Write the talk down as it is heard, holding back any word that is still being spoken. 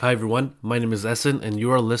Hi everyone, my name is Essen and you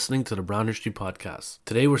are listening to the Brown History Podcast.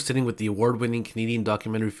 Today we're sitting with the award-winning Canadian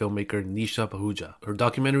documentary filmmaker Nisha Pahuja. Her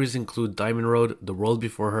documentaries include Diamond Road, The World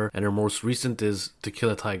Before Her, and her most recent is To Kill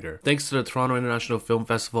a Tiger. Thanks to the Toronto International Film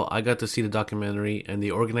Festival, I got to see the documentary and they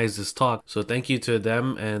organized this talk, so thank you to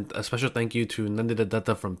them and a special thank you to Nandita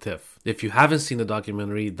Dutta from TIFF. If you haven't seen the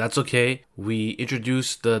documentary, that's okay. We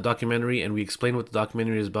introduce the documentary and we explain what the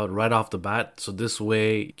documentary is about right off the bat, so this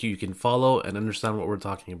way you can follow and understand what we're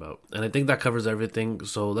talking about. And I think that covers everything,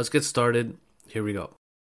 so let's get started. Here we go.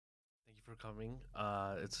 Thank you for coming.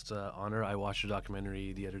 It's an honor. I watched your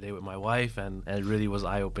documentary the other day with my wife and it really was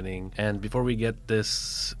eye-opening. And before we get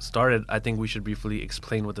this started, I think we should briefly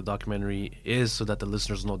explain what the documentary is so that the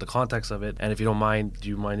listeners know the context of it. And if you don't mind, do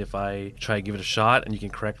you mind if I try to give it a shot and you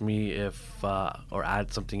can correct me if or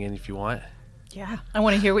add something in if you want? Yeah, I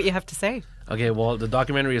want to hear what you have to say. Okay, well, the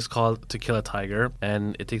documentary is called To Kill a Tiger,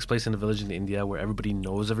 and it takes place in a village in India where everybody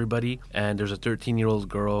knows everybody, and there's a 13-year-old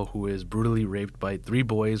girl who is brutally raped by 3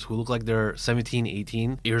 boys who look like they're 17,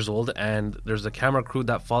 18 years old, and there's a camera crew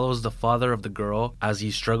that follows the father of the girl as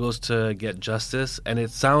he struggles to get justice, and it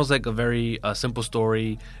sounds like a very simple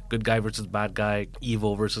story, good guy versus bad guy,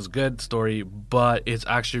 evil versus good story, but it's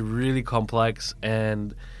actually really complex,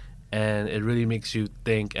 and it really makes you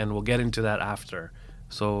think, and we'll get into that after.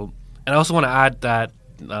 So, and I also want to add that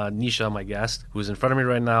Nisha, my guest, who's in front of me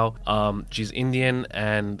right now, she's Indian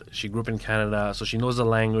and she grew up in Canada, so she knows the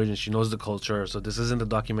language and she knows the culture. So this isn't a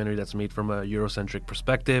documentary that's made from a Eurocentric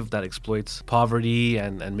perspective that exploits poverty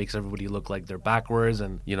and makes everybody look like they're backwards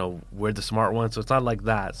and, you know, we're the smart ones. So it's not like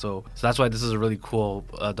that. So that's why this is a really cool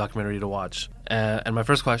documentary to watch. And my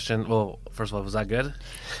first question, well, first of all, was that good?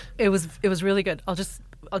 It was really good. I'll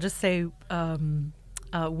just say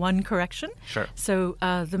one correction. Sure. So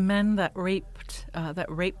the men that raped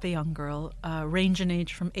the young girl range in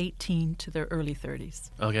age from 18 to their early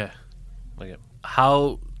 30s. Okay.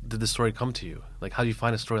 How did the story come to you? Like, how do you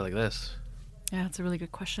find a story like this? Yeah, that's a really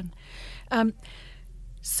good question.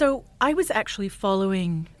 So I was actually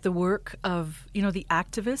following the work of, the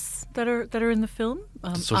activists that are in the film.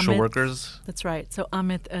 Social Amit, workers? That's right. So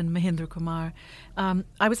Amit and Mahinder Kumar.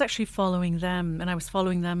 I was actually following them, and I was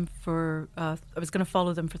following them for, I was going to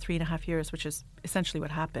follow them for 3.5 years, which is essentially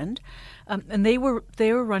what happened. And they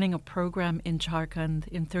were running a program in Jharkhand,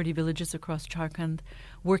 in 30 villages across Jharkhand,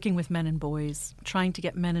 working with men and boys, trying to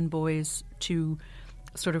get men and boys to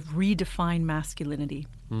sort of redefine masculinity.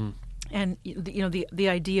 And the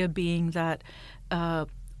idea being that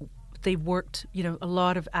they worked, a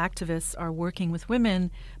lot of activists are working with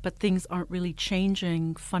women, but things aren't really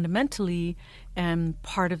changing fundamentally. And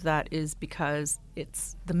part of that is because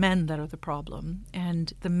it's the men that are the problem.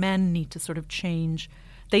 And the men need to sort of change.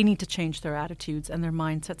 They need to change their attitudes and their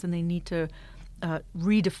mindsets, and they need to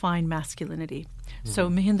redefine masculinity. Mm-hmm. So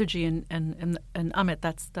Mahinderji and Amit,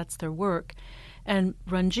 that's their work. And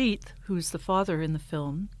Ranjit, who's the father in the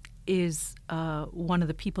film, is one of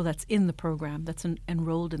the people that's in the program, that's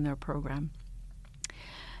enrolled in their program.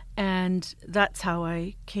 And that's how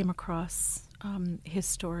I came across his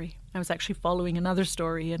story. I was actually following another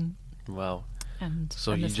story. Wow.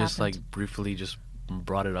 So and you just happened. Briefly just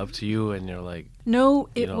brought it up to you and you're like... No,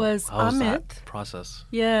 it was how was Amit. That process?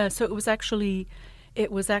 Yeah, so it was actually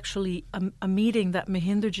a meeting that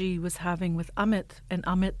Mahinderji was having with Amit, and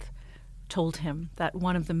Amit told him that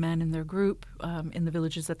one of the men in their group, in the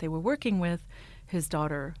villages that they were working with, his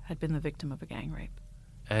daughter had been the victim of a gang rape.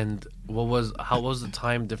 And how was the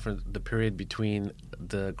time different, the period between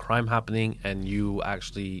the crime happening and you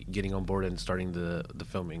actually getting on board and starting the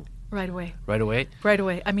filming? Right away. Right away? Right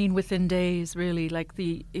away. I mean, within days, really. Like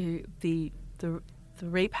the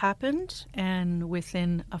rape happened, and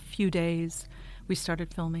within a few days, we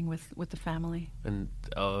started filming with the family. And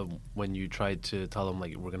when you tried to tell them,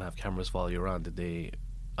 like, we're going to have cameras follow you around, did they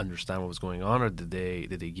understand what was going on, or did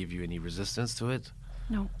they give you any resistance to it?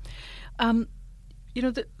 No.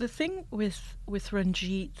 The thing with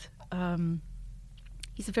Ranjit,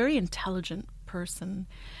 he's a very intelligent person,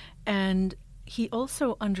 and he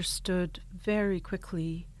also understood very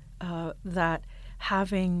quickly that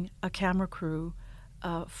having a camera crew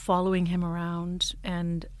following him around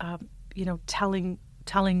and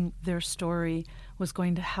telling their story was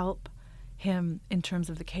going to help him in terms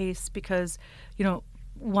of the case, because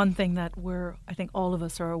one thing that I think all of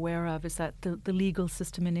us are aware of is that the legal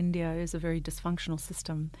system in India is a very dysfunctional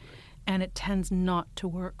system, and it tends not to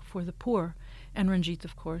work for the poor. And Ranjit,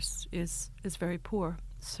 of course, is very poor.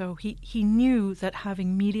 So he knew that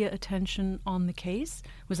having media attention on the case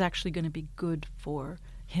was actually going to be good for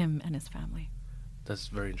him and his family. That's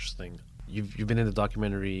very interesting. You've been in the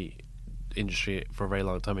documentary industry for a very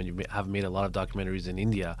long time, and you have made a lot of documentaries in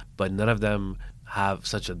India, but none of them have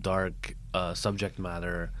such a dark subject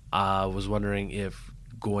matter. I was wondering if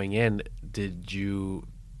going in, did you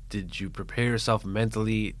prepare yourself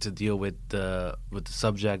mentally to deal with the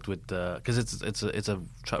subject, because it's a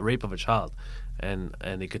rape of a child, and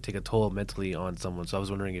it could take a toll mentally on someone. So I was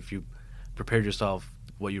wondering if you prepared yourself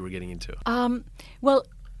what you were getting into. Well,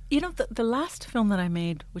 the last film that I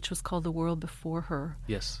made, which was called The World Before Her,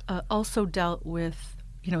 Yes. also dealt with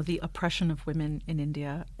the oppression of women in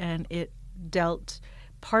India, and it dealt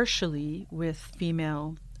partially with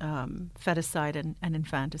female feticide and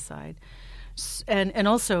infanticide, and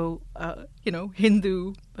also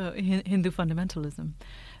Hindu fundamentalism.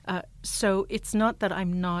 So it's not that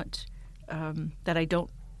I'm not that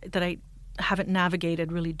I haven't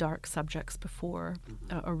navigated really dark subjects before,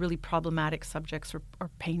 or really problematic subjects or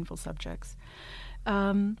painful subjects.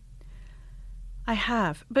 I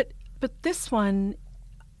have, but this one,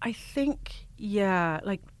 I think,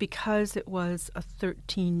 because it was a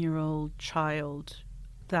 13-year-old child,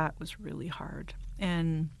 that was really hard,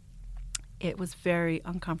 and it was very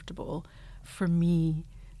uncomfortable for me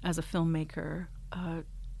as a filmmaker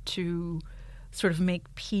to sort of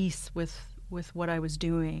make peace with what I was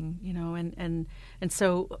doing, and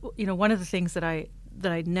so one of the things that I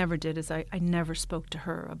never did is I never spoke to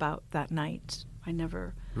her about that night. I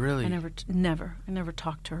never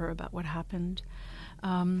talked to her about what happened,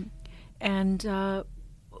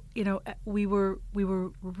 we were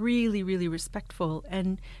really, really respectful,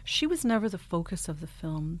 and she was never the focus of the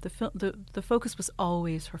film. The focus was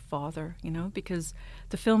always her father, because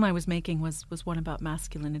the film I was making was one about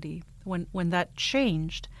masculinity. When that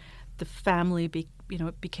changed, the family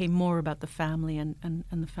it became more about the family and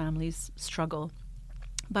the family's struggle.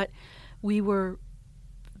 But we were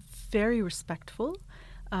very respectful,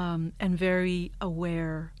 and very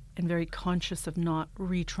aware and very conscious of not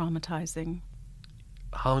re-traumatizing.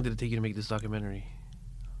 How long did it take you to make this documentary?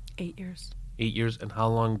 8 years. 8 years, and how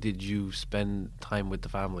long did you spend time with the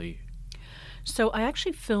family? So I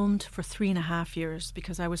actually filmed for 3.5 years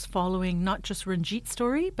because I was following not just Ranjit's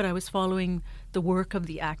story, but I was following the work of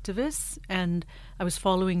the activists, and I was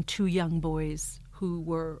following 2 young boys who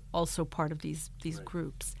were also part of these right.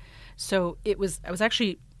 groups. So I was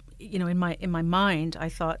actually, in my mind, I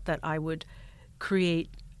thought that I would create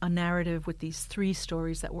a narrative with these 3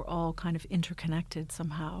 stories that were all kind of interconnected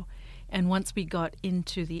somehow. And once we got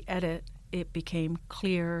into the edit, it became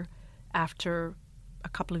clear after a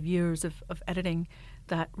couple of years of editing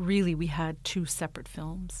that really we had 2 separate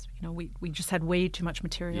films. We just had way too much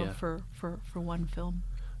material for one film.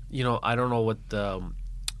 I don't know what the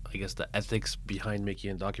ethics behind making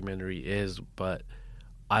a documentary is, but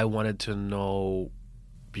I wanted to know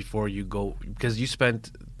before you go, because you spent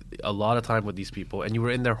a lot of time with these people and you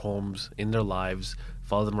were in their homes, in their lives,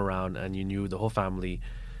 followed them around, and you knew the whole family.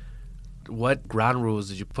 What ground rules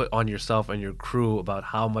did you put on yourself and your crew about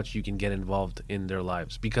how much you can get involved in their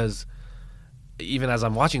lives? Because even as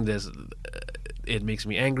I'm watching this, it makes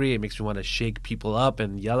me angry. It makes me want to shake people up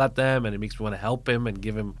and yell at them, and it makes me want to help him and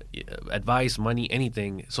give him advice, money,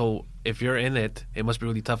 anything. So if you're in it, it must be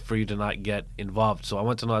really tough for you to not get involved. So I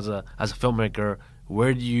want to know, as a filmmaker,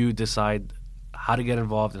 where do you decide how to get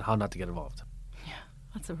involved and how not to get involved? Yeah,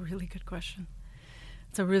 that's a really good question.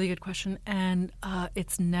 It's a really good question, and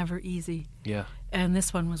it's never easy. Yeah. And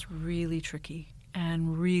this one was really tricky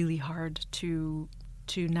and really hard to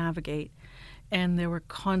navigate. And there were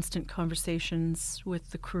constant conversations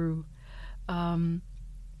with the crew,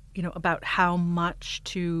 about how much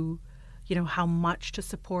to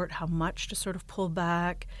support, how much to sort of pull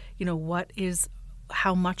back.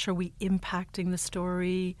 How much are we impacting the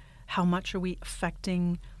story? How much are we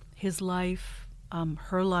affecting his life,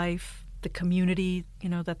 her life, the community,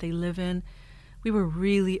 that they live in? We were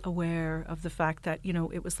really aware of the fact that,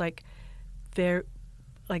 it was like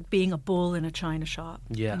being a bull in a china shop.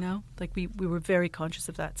 Yeah. We were very conscious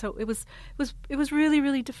of that. So it was really,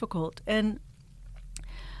 really difficult. And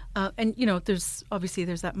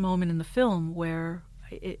there's that moment in the film where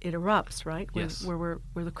it erupts, right? Yes. Where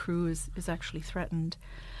the crew is actually threatened.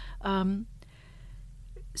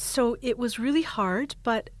 So it was really hard,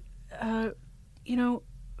 but the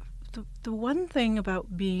one thing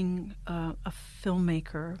about being a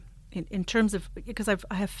filmmaker, in terms of, because I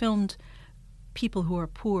have filmed people who are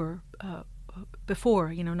poor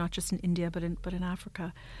before, not just in India but in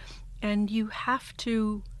Africa, and you have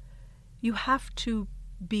to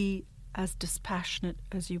be as dispassionate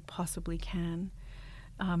as you possibly can,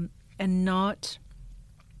 and not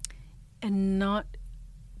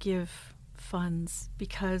give funds,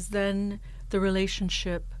 because then the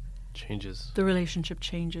relationship changes. The relationship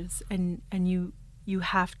changes, and you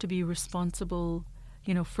have to be responsible,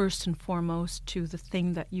 first and foremost to the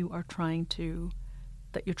thing that you're trying to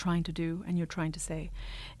do and you're trying to say.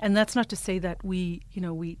 And that's not to say that we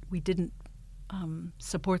didn't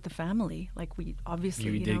support the family. Like, we obviously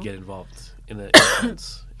you did get involved in a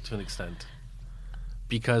sense, to an extent.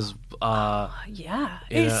 Because as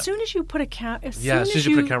soon as you put a as soon as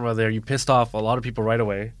you put a camera there, you pissed off a lot of people right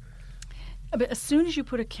away. But as soon as you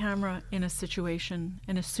put a camera in a situation,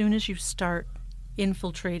 and as soon as you start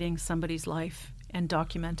infiltrating somebody's life and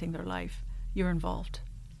documenting their life, you're involved.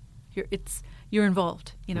 You're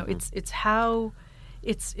involved. It's how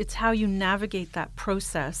you navigate that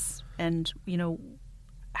process, and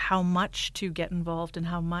how much to get involved and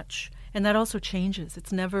how much, and that also changes.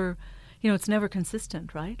 It's never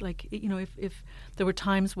consistent, right? Like, if there were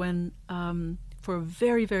times when for a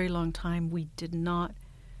very, very long time we did not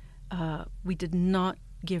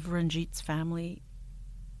give Ranjit's family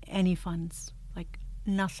any funds, like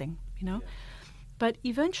nothing, Yeah. But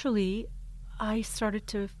eventually I started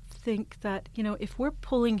to think that, if we're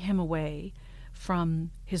pulling him away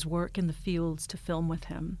from his work in the fields to film with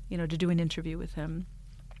him, to do an interview with him,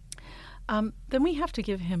 then we have to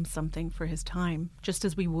give him something for his time, just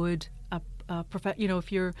as we would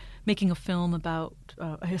if you're making a film about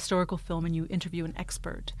a historical film and you interview an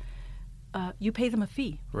expert. You pay them a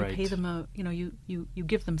fee. Right. You pay them you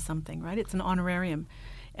give them something, right? It's an honorarium.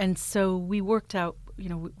 And so we worked out,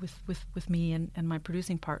 with me and my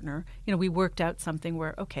producing partner, we worked out something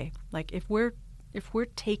where, okay, like if we're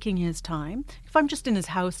taking his time, if I'm just in his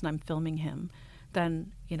house and I'm filming him,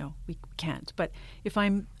 then, we can't. But if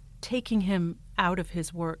I'm taking him out of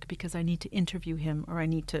his work because I need to interview him or I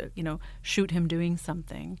need to, shoot him doing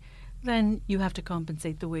something, then you have to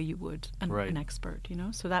compensate the way you would an expert,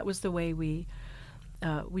 So that was the way we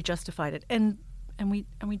justified it, and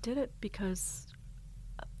we did it because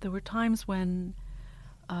there were times when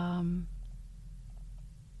there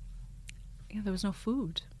was no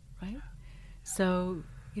food, right? So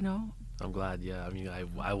I'm glad. Yeah, I mean, I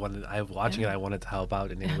wanted to help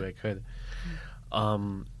out in any way I could.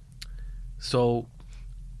 So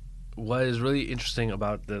what is really interesting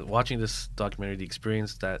about watching this documentary, the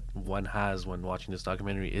experience that one has when watching this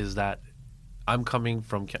documentary, is that I'm coming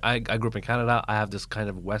from, I grew up in Canada. I have this kind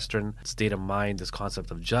of Western state of mind, this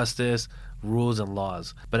concept of justice, rules, and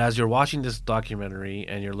laws. But as you're watching this documentary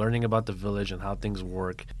and you're learning about the village and how things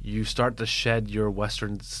work, you start to shed your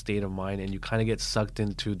Western state of mind and you kind of get sucked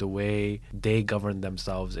into the way they govern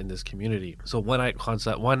themselves in this community. So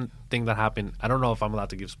one thing that happened, I don't know if I'm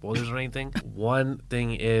allowed to give spoilers or anything. One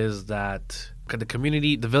thing is that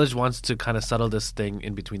the village wants to kind of settle this thing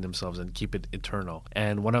in between themselves and keep it eternal.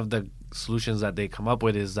 And one of the solutions that they come up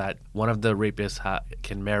with is that one of the rapists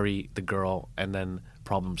can marry the girl, and then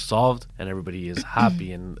problem solved and everybody is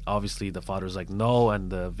happy. And obviously the father's like no, and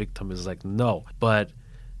the victim is like no. But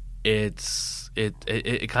it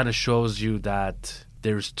kind of shows you that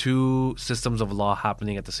there's two systems of law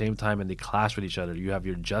happening at the same time and they clash with each other. You have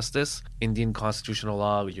your justice, Indian constitutional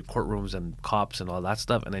law, with your courtrooms and cops and all that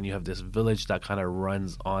stuff, and then you have this village that kind of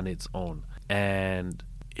runs on its own. And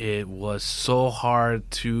it was so hard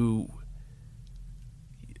to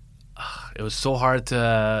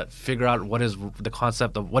figure out what is the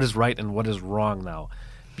concept of what is right and what is wrong now,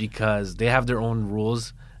 because they have their own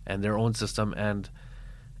rules and their own system. And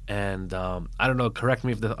I don't know, correct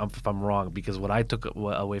me if I'm wrong, because what I took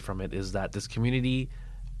away from it is that this community,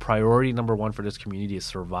 priority number one for this community is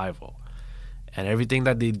survival. And everything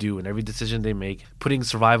that they do and every decision they make, putting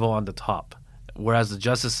survival on the top. Whereas the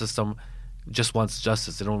justice system just wants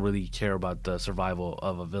justice. They don't really care about the survival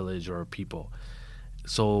of a village or a people.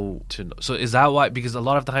 So is that why? Because a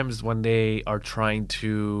lot of times when they are trying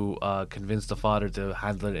to convince the father to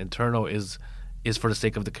handle it internal is for the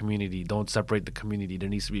sake of the community. Don't separate the community. There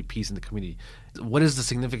needs to be peace in the community. What is the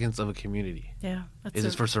significance of a community? Yeah, is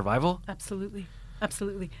it for survival? Absolutely.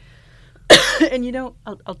 And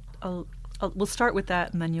we'll start with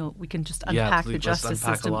that, and then we can just unpack the justice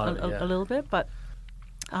system a little bit. But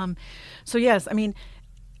so yes, I mean,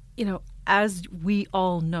 as we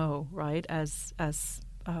all know, right, as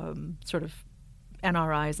sort of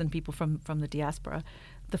NRIs and people from the diaspora,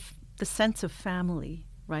 the sense of family,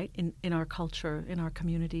 right, in our culture, in our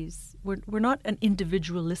communities, we're not an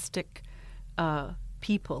individualistic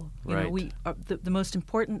people. Right. The most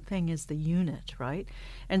important thing is the unit, right?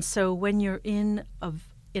 And so when you're in a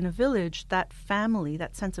village, that family,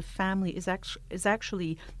 that sense of family is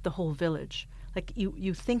actually the whole village. like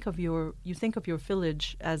you think of your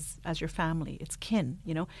village as your family. It's kin,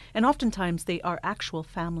 and oftentimes they are actual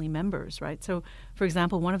family members, right? So, for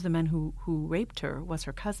example, one of the men who raped her was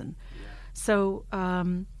her cousin.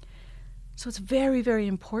 Yeah. So it's very, very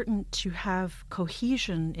important to have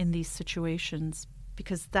cohesion in these situations,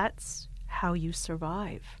 because that's how you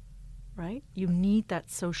survive, right? You need that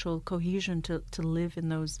social cohesion to live in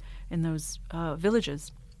those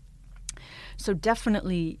villages. So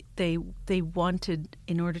definitely they wanted,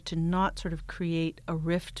 in order to not sort of create a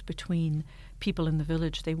rift between people in the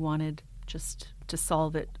village, they wanted just to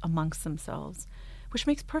solve it amongst themselves, which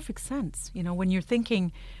makes perfect sense. When you're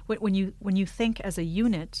thinking, when you think as a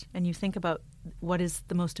unit and you think about what is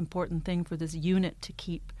the most important thing for this unit to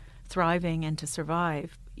keep thriving and to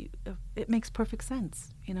survive, it makes perfect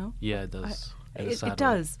sense. Yeah, it does. It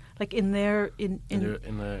does. Like in that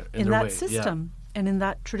way, system and in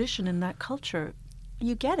that tradition, in that culture,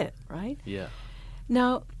 you get it, right? Yeah.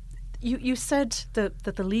 Now, you said that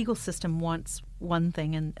the legal system wants one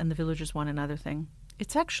thing and the villagers want another thing.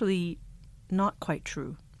 It's actually not quite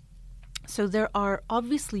true. So there are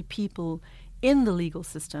obviously people in the legal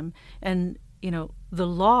system, and the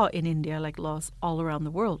law in India, like laws all around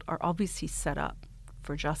the world, are obviously set up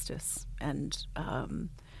for justice and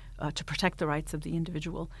to protect the rights of the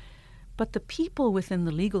individual. But the people within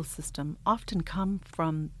the legal system often come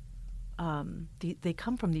from they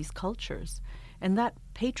come from these cultures, and that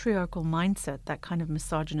patriarchal mindset, that kind of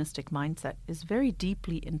misogynistic mindset, is very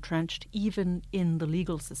deeply entrenched even in the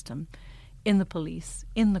legal system, in the police,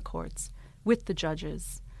 in the courts, with the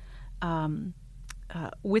judges,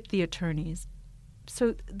 with the attorneys.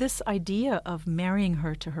 So this idea of marrying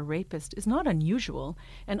her to her rapist is not unusual,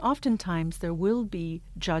 and oftentimes there will be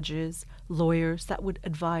judges, lawyers that would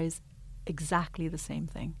advise exactly the same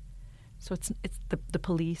thing. So it's the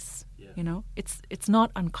police, it's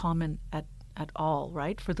not uncommon at all,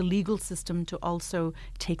 right, for the legal system to also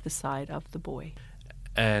take the side of the boy.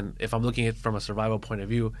 And if I'm looking at it from a survival point of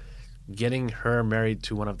view, getting her married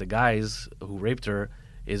to one of the guys who raped her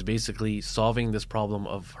is basically solving this problem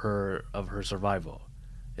of her survival.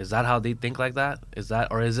 Is that how they think like that? Is that,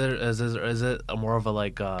 or is it a more of a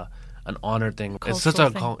like an honor thing? It's just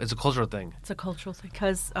a cultural thing. It's a cultural thing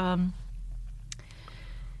because,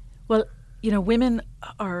 women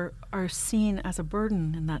are seen as a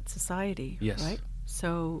burden in that society, yes. Right?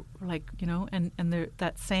 So, like, and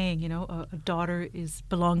that saying, a daughter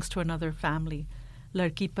belongs to another family.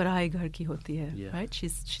 Ladki parai ghar ki hoti hai, yeah. Right?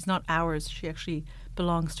 She's not ours. She actually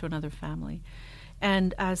belongs to another family.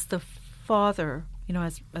 And as the father,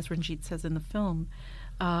 as Ranjit says in the film,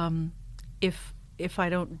 if I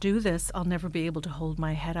don't do this, I'll never be able to hold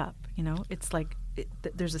my head up. It's like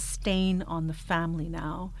there's a stain on the family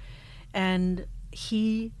now, and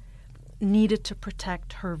he needed to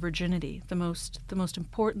protect her virginity. The most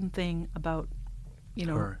important thing about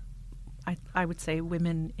her. I would say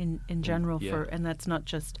women in general, yeah. and that's not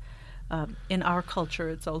just in our culture,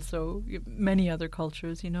 it's also many other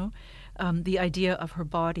cultures, the idea of her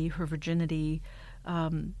body, her virginity,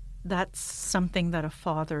 that's something that a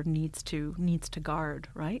father needs to guard,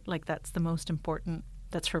 right? Like that's the most important,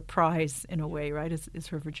 that's her prize in a way, right? Is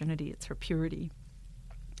her virginity, it's her purity.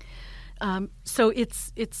 So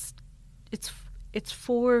it's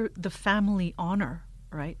for the family honor,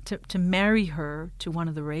 right? To marry her to one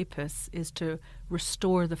of the rapists is to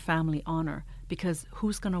restore the family honor, because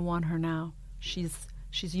who's going to want her now? She's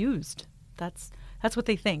used. That's what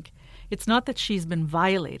they think. It's not that she's been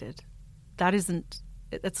violated.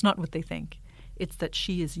 That's not what they think. It's that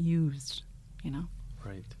she is used,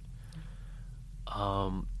 Right.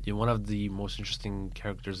 One of the most interesting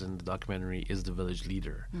characters in the documentary is the village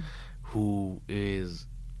leader, who is,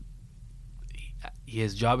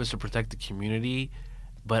 his job is to protect the community,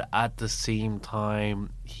 but at the same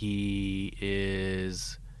time, he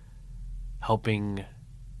is helping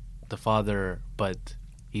the father, but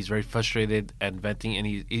he's very frustrated and venting, and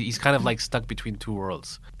he's kind of like stuck between two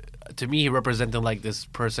worlds. To me, he represented like this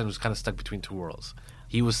person who's kind of stuck between two worlds.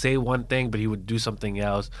 He would say one thing, but he would do something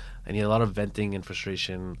else, and he had a lot of venting and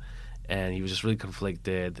frustration, and he was just really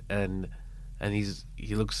conflicted, and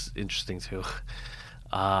he looks interesting too.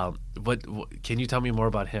 But can you tell me more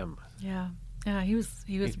about him? Yeah, he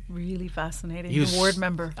was really fascinating. He was a ward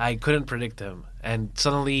member. I couldn't predict him, and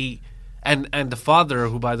suddenly, and the father,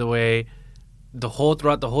 who by the way,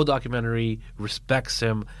 throughout the whole documentary respects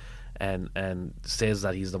him, and says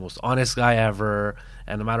that he's the most honest guy ever,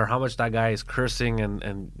 and no matter how much that guy is cursing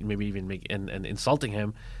and maybe even and insulting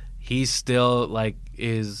him, he still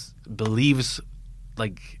believes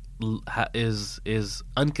like is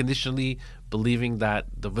unconditionally believing that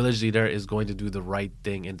the village leader is going to do the right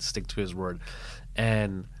thing and stick to his word.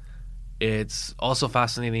 And it's also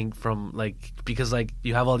fascinating from because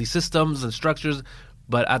you have all these systems and structures,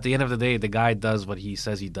 but at the end of the day, the guy does what he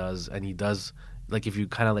says he does, and he does, if you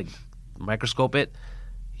kind of microscope it,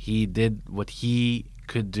 he did what he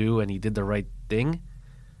could do, and he did the right thing.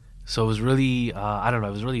 So it was really, I don't know,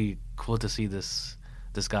 it was really cool to see this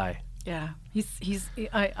guy. Yeah,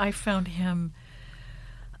 I found him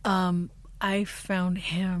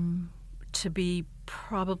to be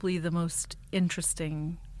probably the most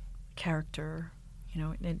interesting character,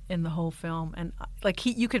 in the whole film. And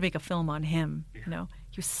you could make a film on him. Yeah.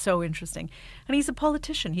 He was so interesting, and he's a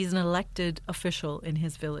politician. He's an elected official in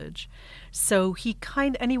his village, so he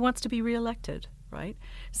wants to be reelected, right?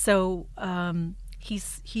 So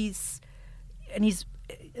he's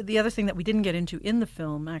the other thing that we didn't get into in the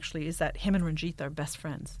film actually is that him and Ranjit are best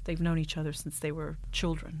friends. They've known each other since they were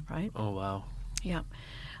children, right? Oh wow. Yeah.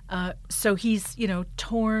 So he's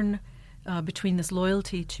torn between this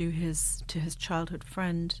loyalty to his childhood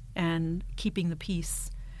friend and keeping the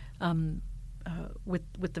peace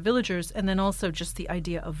with the villagers, and then also just the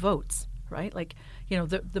idea of votes, right?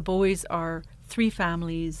 The boys are 3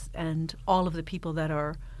 families and all of the people that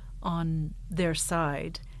are on their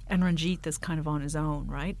side, and Ranjit is kind of on his own,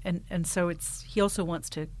 right? And so he also wants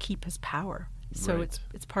to keep his power. So right.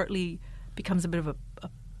 it's partly becomes a bit of a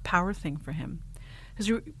power thing for him.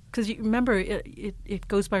 Because you remember, it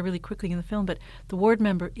goes by really quickly in the film, but the ward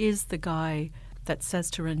member is the guy that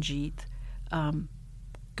says to Ranjit,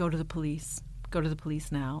 go to the police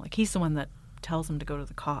now. He's the one that tells him to go to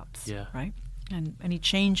the cops, yeah. Right? And he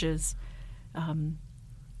changes,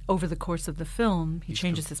 over the course of the film, he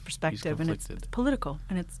changes his perspective, and it's political,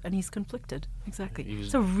 and he's conflicted, exactly.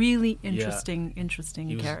 It's a really interesting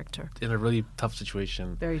character. In a really tough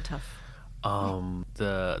situation. Very tough.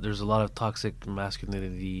 There's a lot of toxic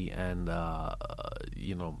masculinity and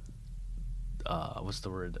what's the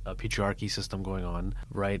word? A patriarchy system going on,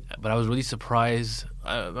 right? But I was really surprised.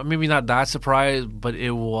 Maybe not that surprised, but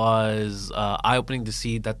it was eye-opening to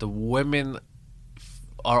see that the women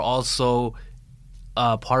are also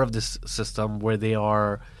part of this system where they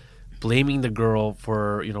are blaming the girl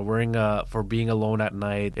for for being alone at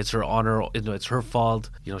night. It's her honor. It's her fault.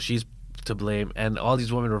 She's to blame, and all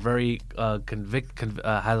these women were very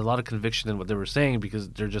had a lot of conviction in what they were saying, because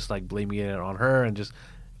they're just blaming it on her and just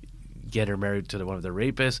get her married to one of the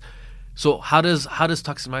rapists. So how does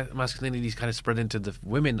toxic masculinity kind of spread into the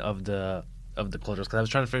women of the cultures? Because I was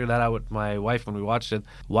trying to figure that out with my wife when we watched it.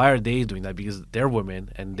 Why are they doing that? Because they're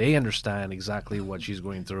women and they understand exactly what she's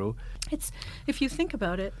going through. It's, if you think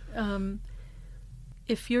about it,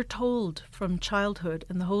 if you're told from childhood,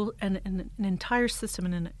 and an entire system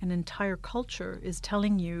and an entire culture is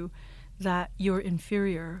telling you that you're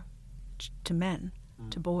inferior to men,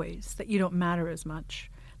 to boys, that you don't matter as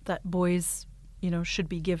much, that boys, should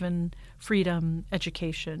be given freedom,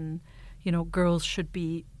 education, girls should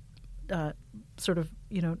be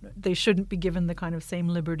they shouldn't be given the kind of same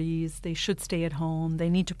liberties, they should stay at home, they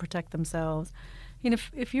need to protect themselves.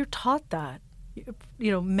 If you're taught that,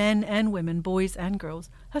 men and women, boys and girls,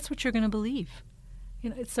 that's what you're going to believe.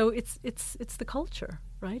 So it's the culture,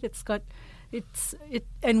 right?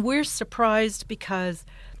 And we're surprised because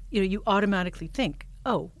you automatically think,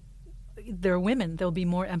 oh, they're women, they'll be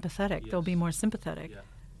more empathetic, yes. They'll be more sympathetic.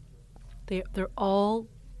 Yeah. They're all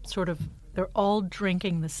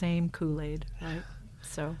drinking the same Kool-Aid, right?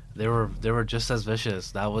 So they were just as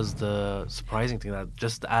vicious. That was the surprising thing, that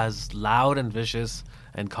just as loud and vicious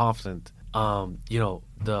and confident.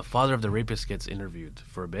 The father of the rapist gets interviewed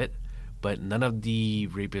for a bit, but none of the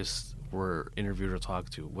rapists were interviewed or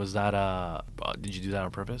talked to. Was that did you do that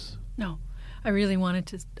on purpose? No, I really wanted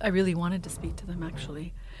to speak to them,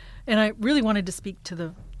 actually, and I really wanted to speak to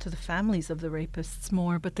the families of the rapists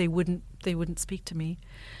more, but they wouldn't speak to me.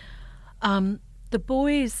 The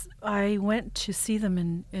boys, I went to see them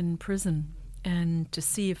in prison and to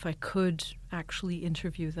see if I could actually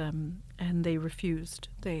interview them, and they refused.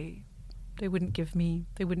 They wouldn't give me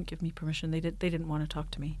permission. They didn't want to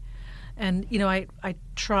talk to me. And I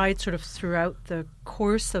tried sort of throughout the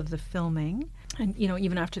course of the filming, and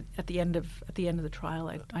even at the end of the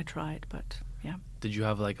trial, I tried, but yeah. Did you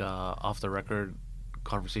have a off the record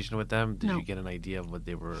conversation with them? Did No. you get an idea of what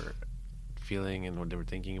they were feeling and what they were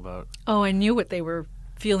thinking about? Oh, I knew what they were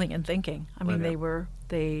feeling and thinking. I mean, Right. they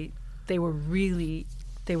were really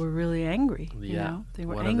angry. Yeah. They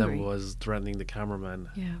were One angry. of them was threatening the cameraman.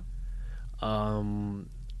 Yeah. Um,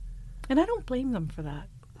 And I don't blame them for that,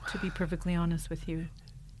 to be perfectly honest with you.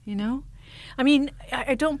 I mean,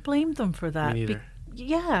 I don't blame them for that. Me neither.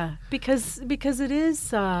 Yeah, because it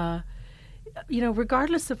is,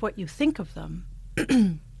 regardless of what you think of them,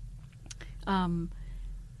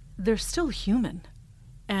 they're still human,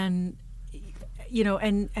 and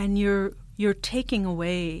and you're taking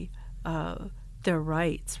away their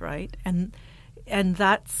rights, right? And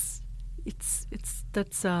that's it's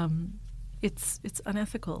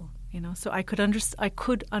unethical. So I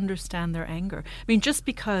could understand their anger. I mean, just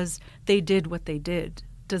because they did what they did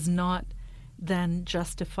does not then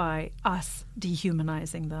justify us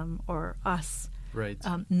dehumanizing them or us Right.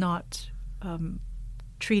 not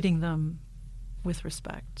treating them with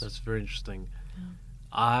respect. That's very interesting. Yeah.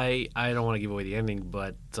 I don't want to give away the ending,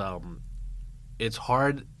 but it's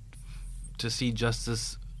hard to see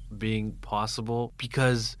justice being possible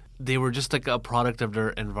because they were just like a product of their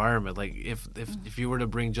environment. Like if you were to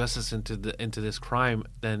bring justice into this crime,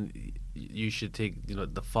 then you should take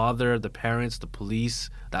the father, the parents, the police,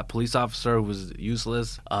 that police officer who was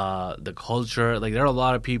useless, the culture. Like there are a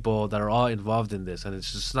lot of people that are all involved in this, and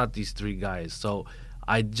it's just not these three guys. So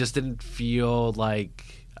I just didn't feel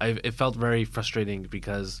like it felt very frustrating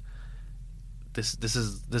because this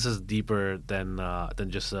is deeper than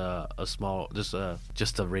just a small just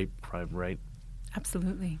a rape crime, right?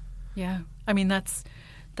 Absolutely. Yeah. I mean that's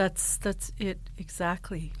it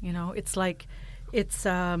exactly. It's like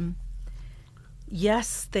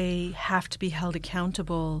yes, they have to be held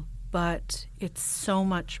accountable, but it's so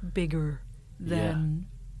much bigger than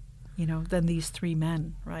than these three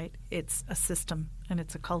men, right? It's a system, and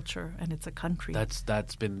it's a culture, and it's a country.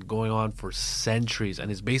 That's been going on for centuries, and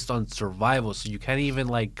it's based on survival. So you can't even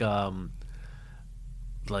like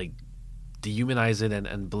dehumanize it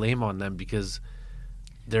and blame on them because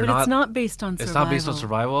they're But it's not based on survival. It's not based on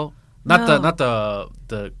survival. Not the not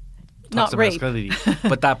toxic rape. masculinity,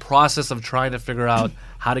 but that process of trying to figure out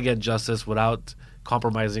how to get justice without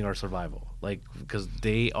compromising our survival. Like because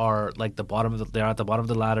they are like they're at the bottom of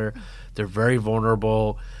the ladder. They're very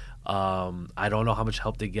vulnerable. I don't know how much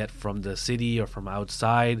help they get from the city or from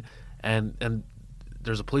outside, and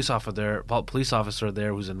there's a police officer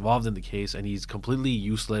there who's involved in the case, and he's completely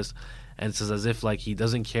useless, and it's as if like he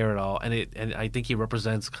doesn't care at all. And I think he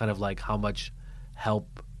represents kind of like how much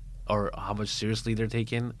help or how much seriously they're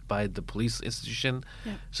taken by the police institution.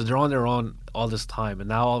 Yeah. So they're on their own all this time, and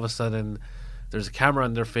now all of a sudden there's a camera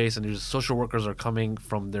on their face, and there's social workers are coming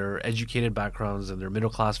from their educated backgrounds and their middle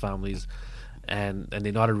class families, and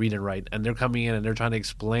they know how to read and write, and they're coming in and they're trying to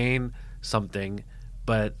explain something,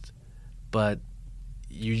 but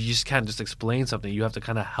you just can't just explain something. You have to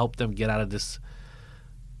kind of help them get out of this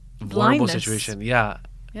vulnerable situation. Yeah.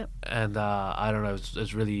 Yep. And I don't know,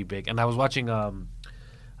 it's really big. And I was watching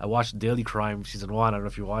I watched Daily Crime season 1. I don't know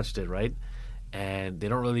if you watched it, right? And they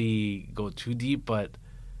don't really go too deep, but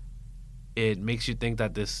it makes you think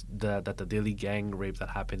that that the Daily gang rape that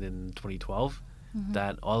happened in 2012,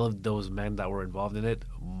 that all of those men that were involved in it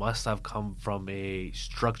must have come from a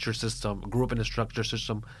structure system, grew up in a structure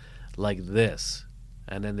system like this,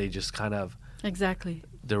 and then they just kind of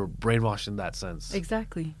they were brainwashed in that sense.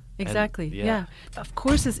 Exactly. And, yeah. Of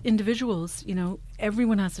course, as individuals,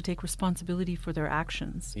 everyone has to take responsibility for their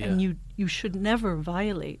actions, and you should never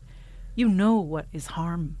violate. You know what is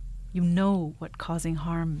harm. You know what causing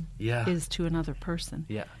harm is to another person.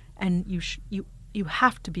 Yeah. And you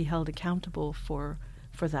have to be held accountable for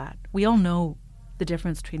that. We all know the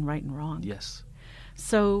difference between right and wrong. Yes.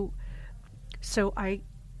 So I,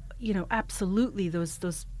 absolutely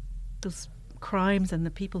those crimes and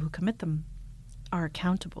the people who commit them are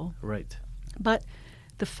accountable. Right. But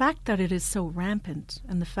the fact that it is so rampant,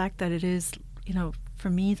 and the fact that it is, for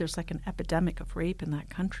me, there's like an epidemic of rape in that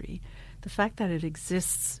country. The fact that it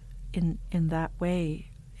exists in that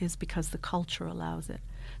way is because the culture allows it.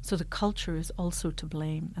 So the culture is also to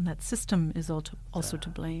blame, and that system is also to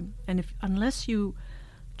blame. And unless you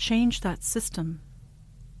change that system,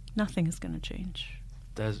 nothing is going to change.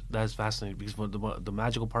 That's fascinating, because the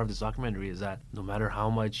magical part of this documentary is that no matter how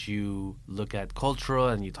much you look at cultural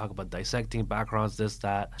and you talk about dissecting backgrounds, this,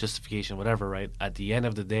 that, justification, whatever, right? At the end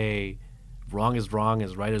of the day, wrong is right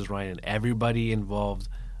is right, and everybody involved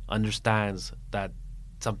understands that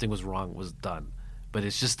something was wrong, was done. But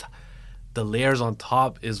it's just the layers on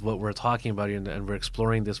top is what we're talking about here, and we're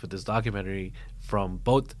exploring this with this documentary from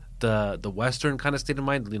both the Western kind of state of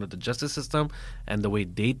mind, the justice system, and the way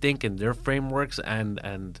they think and their frameworks, and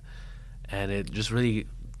it just really,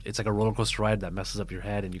 it's like a roller coaster ride that messes up your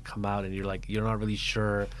head, and you come out and you're not really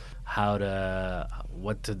sure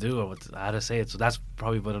what to do or how to say it. So that's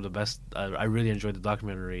probably one of the best. I really enjoyed the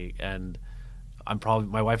documentary, and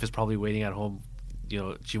my wife is probably waiting at home.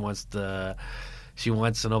 She wants she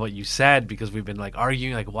wants to know what you said because we've been like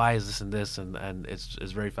arguing like why is this and this and it's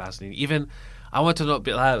very fascinating. Even I want to know.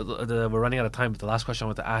 We're running out of time, but the last question I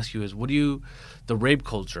want to ask you is, the rape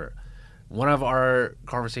culture? One of our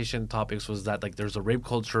conversation topics was that like there's a rape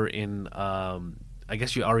culture in. I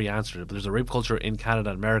guess you already answered it, but there's a rape culture in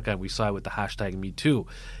Canada and America, and we saw it with the hashtag #MeToo.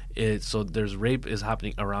 So there's rape is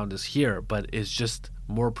happening around us here, but it's just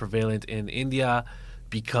more prevalent in India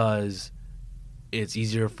because it's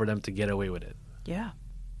easier for them to get away with it. Yeah.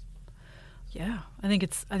 I think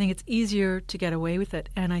it's easier to get away with it,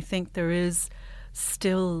 and I think there is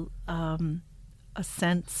still a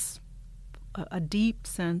sense, a deep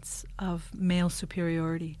sense of male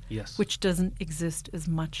superiority, yes, which doesn't exist as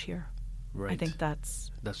much here. Right. I think that's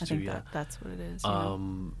true. That's what it is.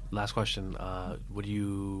 Last question.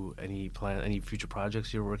 Any future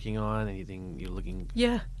projects you're working on? Anything you're looking?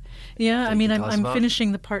 Yeah. I mean, I'm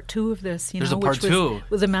finishing the part 2 of this. There's a part which 2 was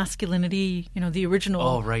with the masculinity. The original.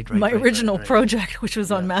 Oh, right. My original project, which was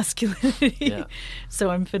on masculinity. Yeah.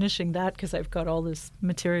 So I'm finishing that because I've got all this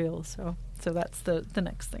material. So that's the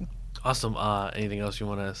next thing. Awesome. Anything else you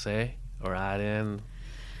want to say or add in?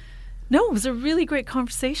 No, it was a really great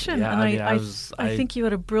conversation. Yeah, and I think you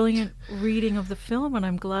had a brilliant reading of the film, and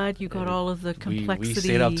I'm glad you got all of the complexity. We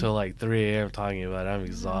stayed up till like 3 a.m. talking about it. I'm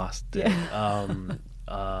exhausted. Yeah.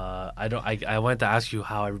 I wanted to ask you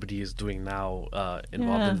how everybody is doing now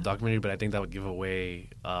involved in the documentary, but I think that would give away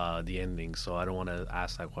the ending, so I don't want to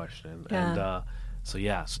ask that question. Yeah. And so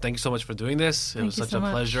thank you so much for doing this. It was such a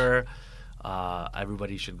pleasure.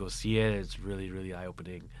 Everybody should go see it. It's really, really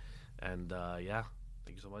eye-opening. And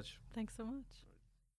thank you so much. Thanks so much.